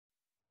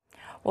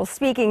Well,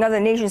 speaking of the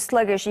nation's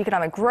sluggish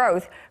economic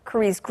growth,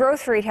 Korea's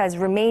growth rate has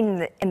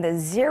remained in the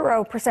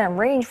 0%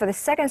 range for the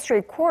second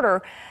straight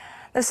quarter.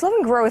 The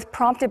slowing growth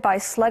prompted by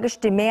sluggish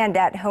demand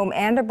at home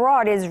and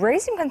abroad is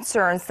raising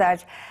concerns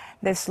that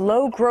this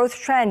low growth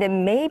trend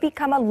may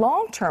become a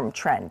long-term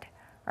trend.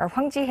 Our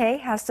Hwang Ji-hye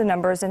has the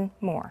numbers and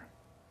more.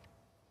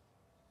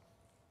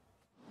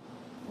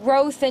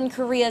 Growth in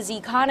Korea's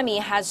economy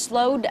has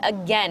slowed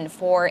again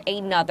for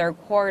another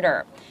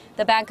quarter.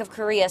 The Bank of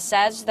Korea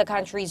says the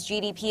country's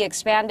GDP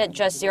expanded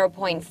just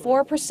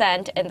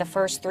 0.4% in the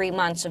first 3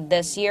 months of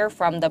this year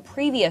from the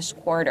previous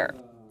quarter.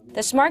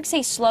 This marks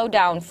a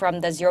slowdown from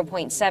the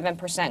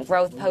 0.7%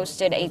 growth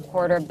posted a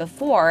quarter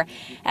before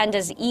and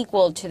is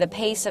equal to the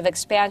pace of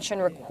expansion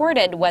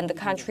recorded when the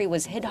country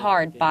was hit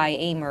hard by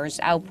a MERS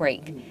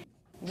outbreak.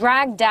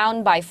 Dragged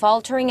down by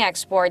faltering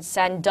exports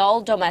and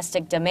dull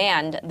domestic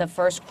demand, the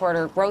first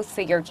quarter growth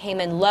figure came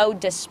in low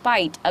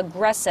despite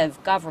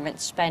aggressive government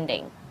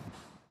spending.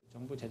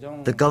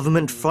 The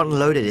government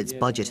front-loaded its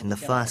budget in the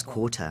first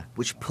quarter,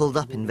 which pulled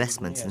up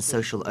investments in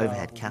social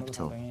overhead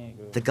capital.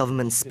 The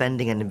government's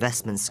spending and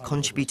investments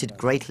contributed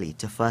greatly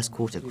to first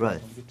quarter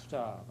growth.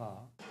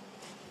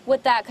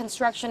 With that,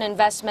 construction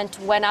investment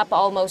went up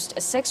almost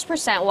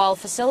 6%, while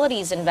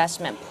facilities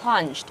investment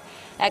plunged.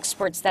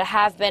 Exports that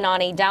have been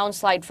on a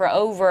downslide for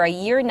over a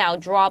year now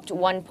dropped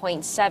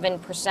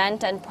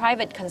 1.7%, and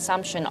private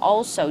consumption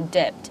also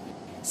dipped.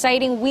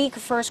 Citing weak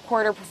first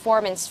quarter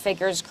performance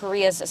figures,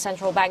 Korea's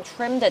central bank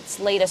trimmed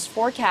its latest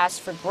forecast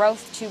for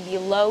growth to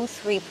below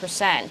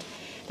 3%.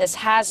 This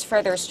has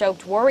further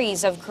stoked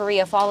worries of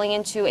Korea falling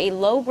into a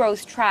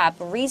low-growth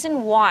trap, a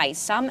reason why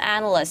some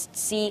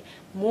analysts see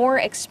more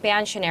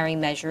expansionary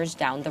measures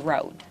down the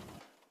road.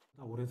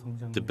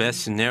 The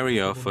best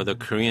scenario for the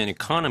Korean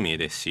economy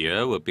this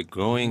year would be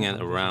growing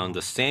at around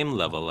the same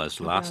level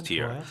as last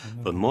year.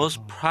 But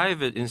most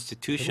private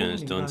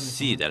institutions don't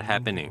see that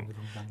happening.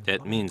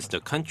 That means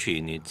the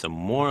country needs a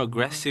more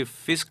aggressive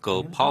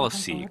fiscal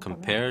policy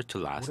compared to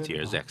last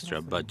year's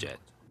extra budget.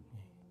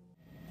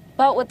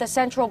 But with the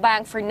central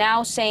bank for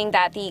now saying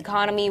that the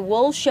economy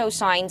will show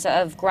signs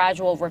of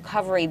gradual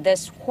recovery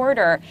this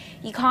quarter,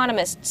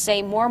 economists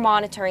say more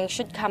monitoring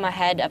should come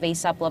ahead of a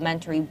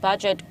supplementary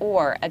budget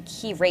or a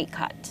key rate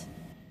cut.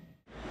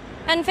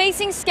 And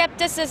facing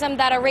skepticism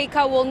that a rate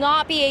cut will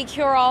not be a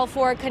cure-all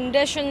for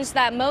conditions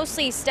that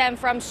mostly stem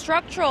from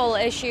structural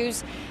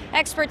issues,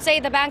 experts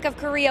say the Bank of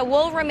Korea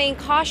will remain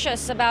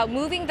cautious about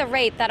moving the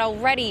rate that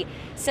already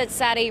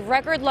sits at a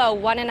record low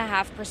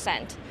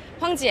 1.5%.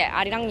 Hwang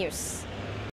Ji-hye, Arirang News.